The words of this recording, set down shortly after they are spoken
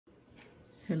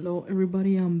Hello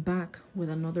everybody, I'm back with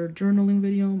another journaling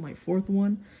video, my fourth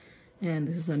one, and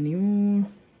this is a new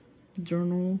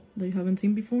journal that you haven't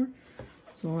seen before,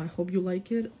 so I hope you like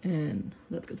it, and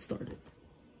let's get started.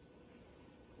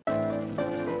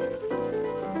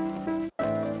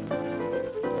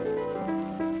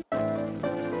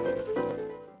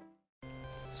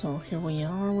 So here we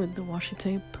are with the washi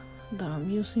tape that I'm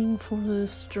using for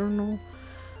this journal.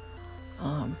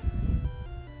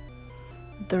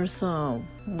 There's a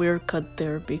weird cut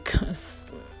there because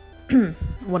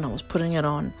when I was putting it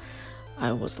on,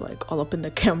 I was like all up in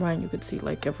the camera and you could see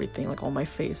like everything, like all my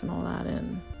face and all that,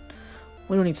 and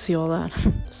we don't need to see all that.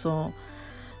 So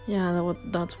yeah,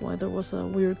 that's why there was a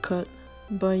weird cut.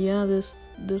 But yeah, this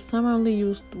time I only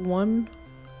used one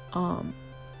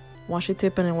washi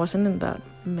tape, and it wasn't in that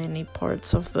many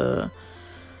parts of the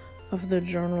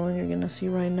journal you're gonna see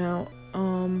right now.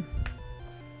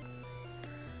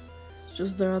 It's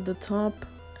just there at the top,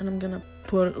 and I'm gonna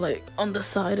put it like on the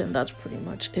side, and that's pretty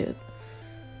much it.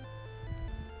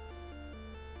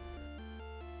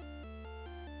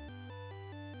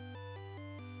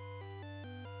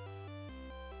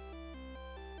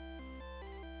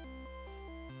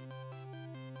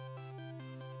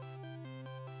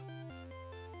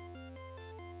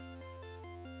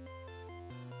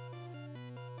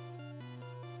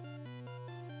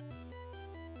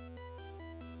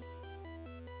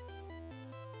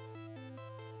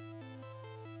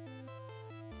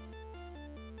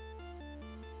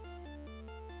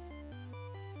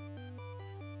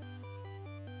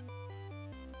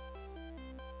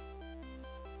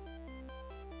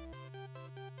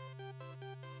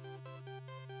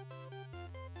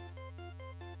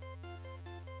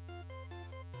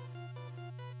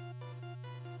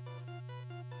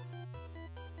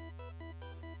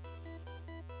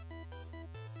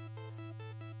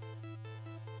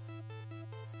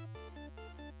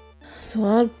 So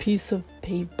that piece of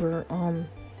paper,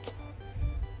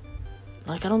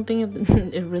 like I don't think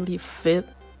it really fit.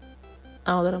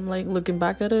 Now that I'm like looking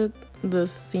back at it, the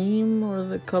theme or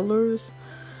the colors.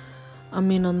 I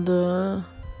mean, on the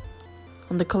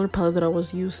color palette that I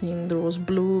was using, there was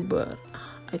blue, but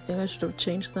I think I should have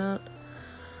changed that.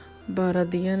 But at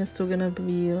the end, it's still gonna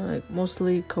be like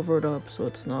mostly covered up, so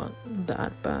it's not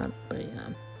that bad. But yeah,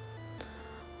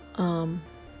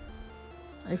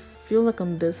 I feel like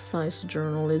on this size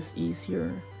journal it's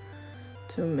easier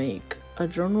to make a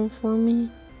journal for me,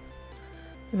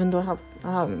 even though I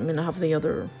have the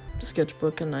other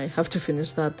sketchbook and I have to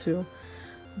finish that too.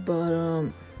 But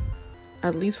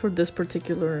at least for this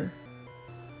particular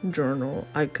journal,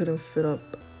 I couldn't fill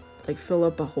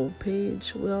up a whole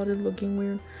page without it looking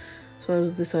weird, so I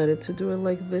just decided to do it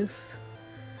like this.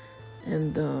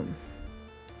 And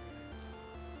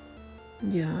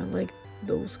yeah, I like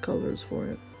those colors for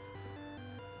it.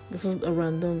 This is a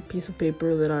random piece of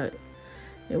paper that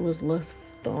it was left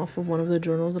off of one of the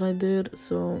journals that I did,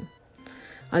 so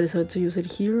I decided to use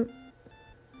it here.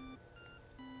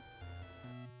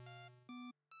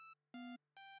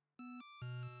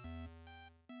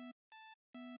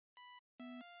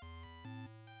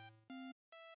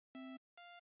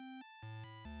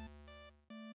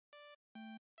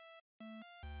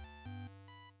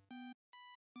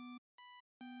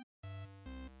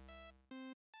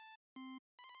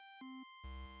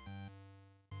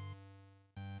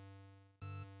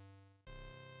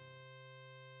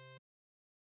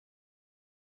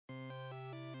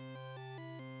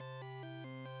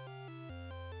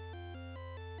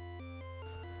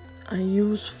 I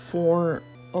used 4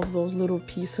 of those little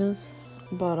pieces,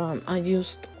 but I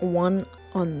used one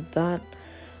on that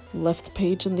left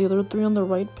page and the other 3 on the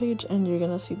right page, and you're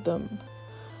gonna see them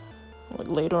like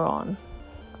later on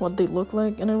what they look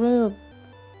like. And I really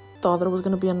thought that it was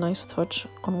gonna be a nice touch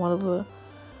on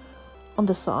on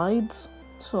the sides,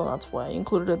 so that's why I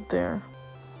included it there.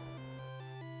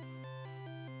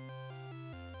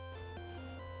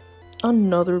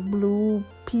 Another blue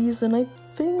piece, and I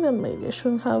think that maybe I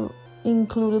shouldn't have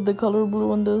included the color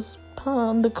blue on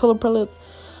the color palette,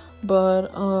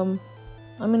 but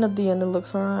I mean, at the end it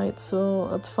looks alright, so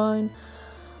that's fine.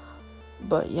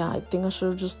 But yeah, I think I should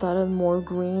have just added more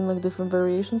green, like different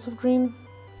variations of green,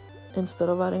 instead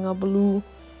of adding a blue,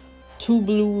 2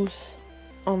 blues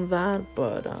on that.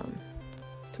 But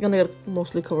it's gonna get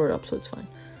mostly covered up, so it's fine.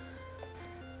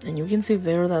 And you can see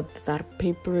there that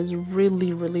paper is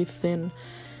really, really thin,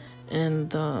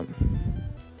 and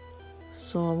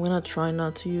so I'm gonna try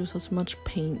not to use as much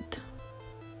paint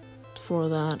for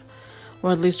that,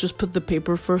 or at least just put the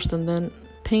paper first and then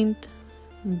paint,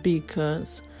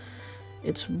 because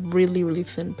it's really, really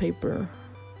thin paper,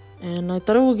 and I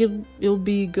thought it'll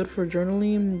be good for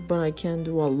journaling, but I can't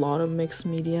do a lot of mixed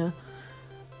media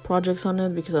projects on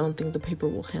it because I don't think the paper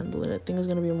will handle it. I think it's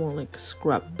gonna be more like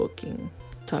scrapbooking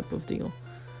type of deal.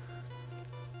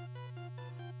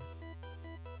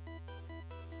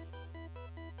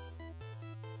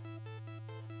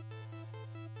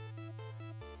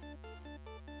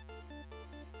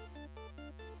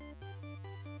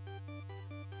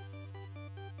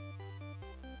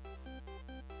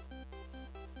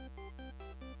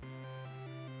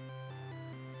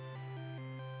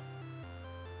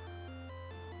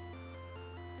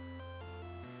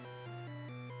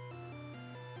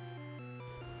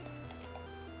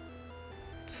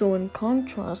 So in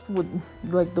contrast with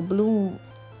like the blue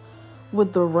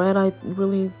with the red, I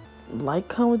really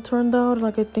like how it turned out.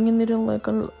 Like I think it needed like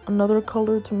another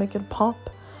color to make it pop,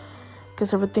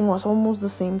 because everything was almost the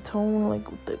same tone. Like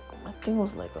I think it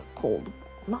was like a cold.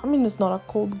 I mean, it's not a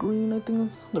cold green. I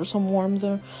think there's some warmth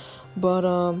there, but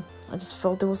I just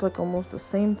felt it was like almost the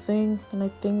same thing, and I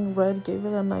think red gave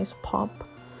it a nice pop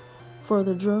for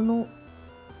the journal.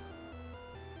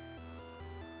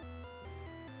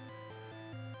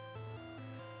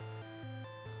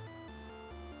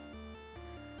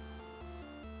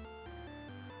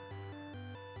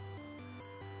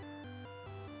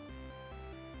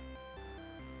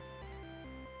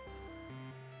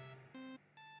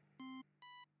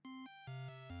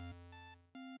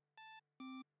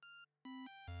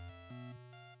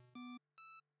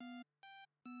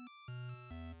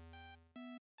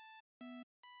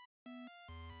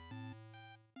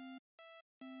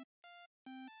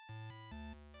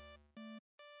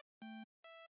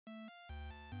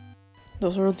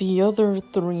 Those are the other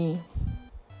three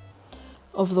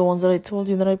of the ones that I told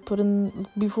you that I put in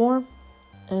before,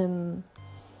 and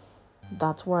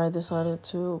that's where I decided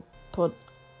to put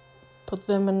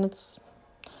them. And it's,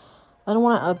 I don't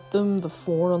want to add them the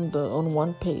four on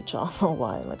one page. I don't know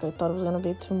why. Like I thought it was gonna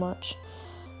be too much,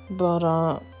 but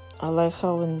I like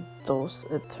how in those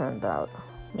it turned out.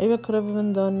 Maybe I could have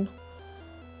even done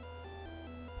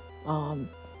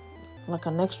like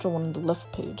an extra one on the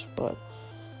left page, but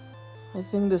I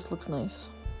think this looks nice.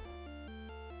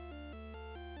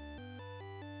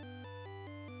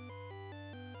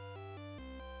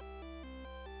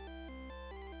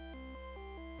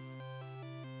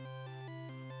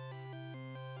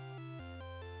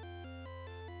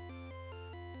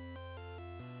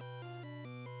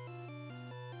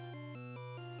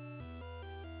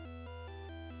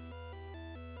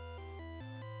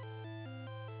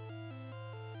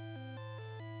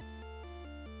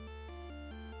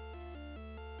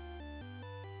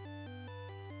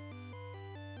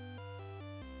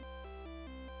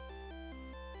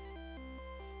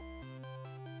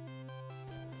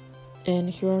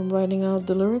 And here I'm writing out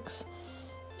the lyrics,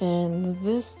 and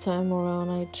this time around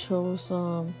I chose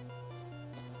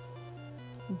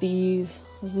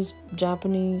this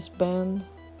Japanese band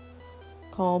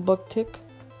called Bucktick,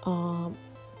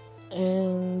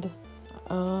 and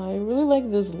I really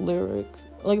like this lyrics.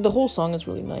 Like the whole song is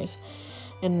really nice.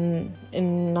 And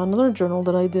in another journal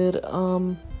that I did,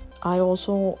 I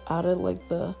also added like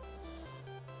the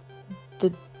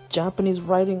Japanese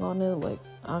writing on it, like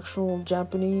actual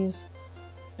Japanese.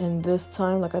 And this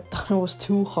time, like I thought it was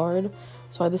too hard,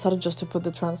 so I decided just to put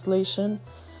the translation,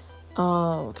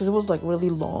 because it was like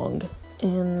really long,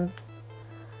 and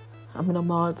I mean I'm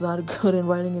not that good in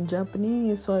writing in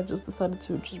Japanese, so I just decided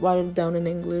to just write it down in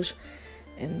English,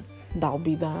 and that'll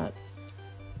be that.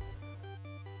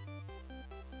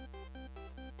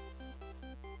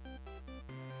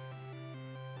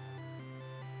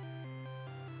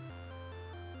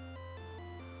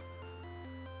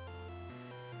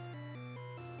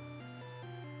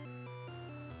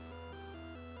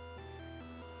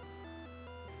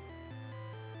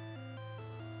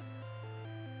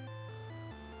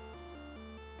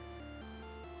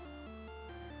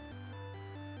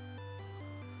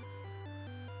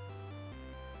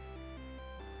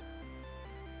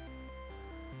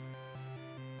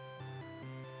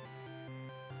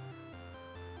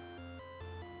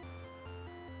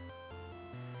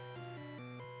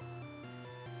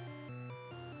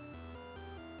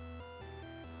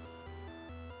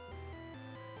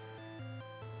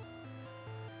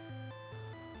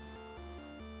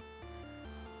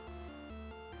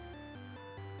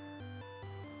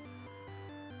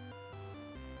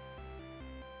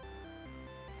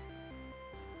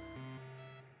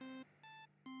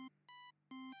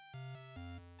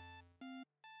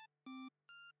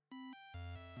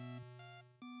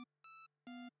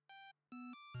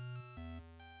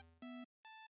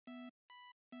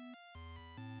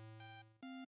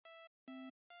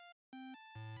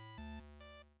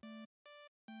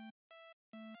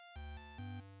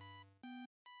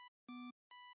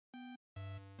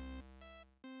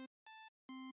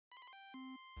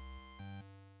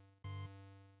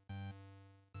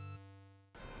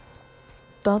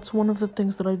 that's one of the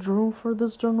things that I drew for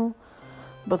this journal,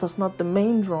 but that's not the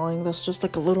main drawing. That's just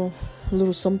like a little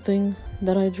something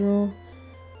that I drew.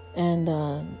 And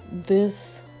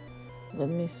this, let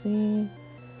me see,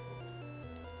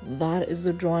 that is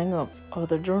the drawing of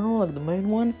the journal, like the main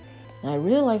one. And I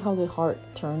really like how the heart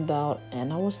turned out,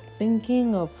 and I was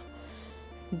thinking of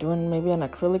doing maybe an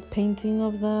acrylic painting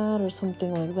of that or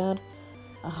something like that.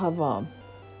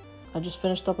 I just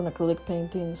finished up an acrylic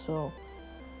painting, so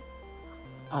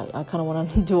I kind of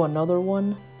want to do another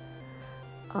one,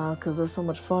 because they're so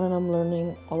much fun and I'm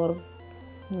learning a lot of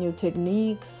new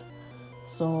techniques.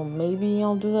 So maybe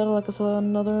I'll do that like as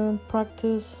another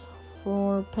practice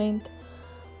for paint.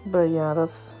 But yeah,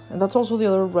 that's also the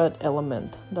other red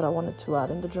element that I wanted to add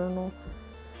in the journal.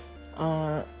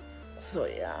 So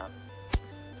yeah.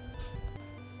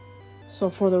 So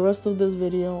for the rest of this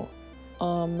video,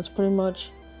 it's pretty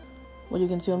much what you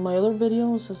can see on my other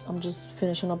videos. I'm just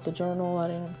finishing up the journal,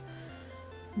 adding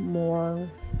more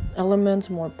elements,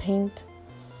 more paint,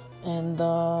 and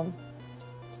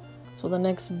so the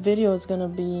next video is gonna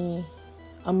be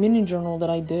a mini journal that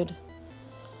I did,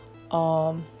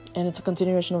 and it's a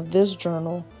continuation of this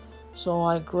journal. So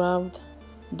I grabbed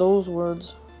those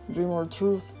words, dream or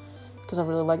truth, because I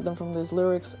really like them from these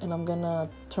lyrics, and I'm gonna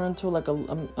turn to like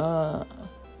a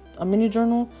mini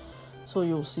journal. So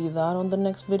you'll see that on the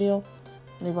next video.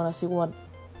 And if you want to see what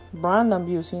brand I'm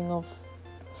using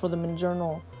for the mini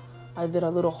journal, I did a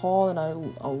little haul, and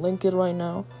I'll link it right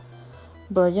now.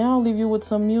 But yeah, I'll leave you with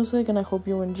some music, and I hope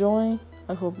you enjoy.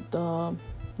 I hope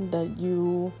that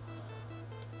you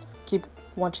keep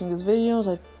watching these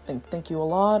videos. Thank you a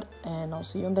lot, and I'll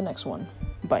see you in the next one.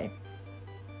 Bye.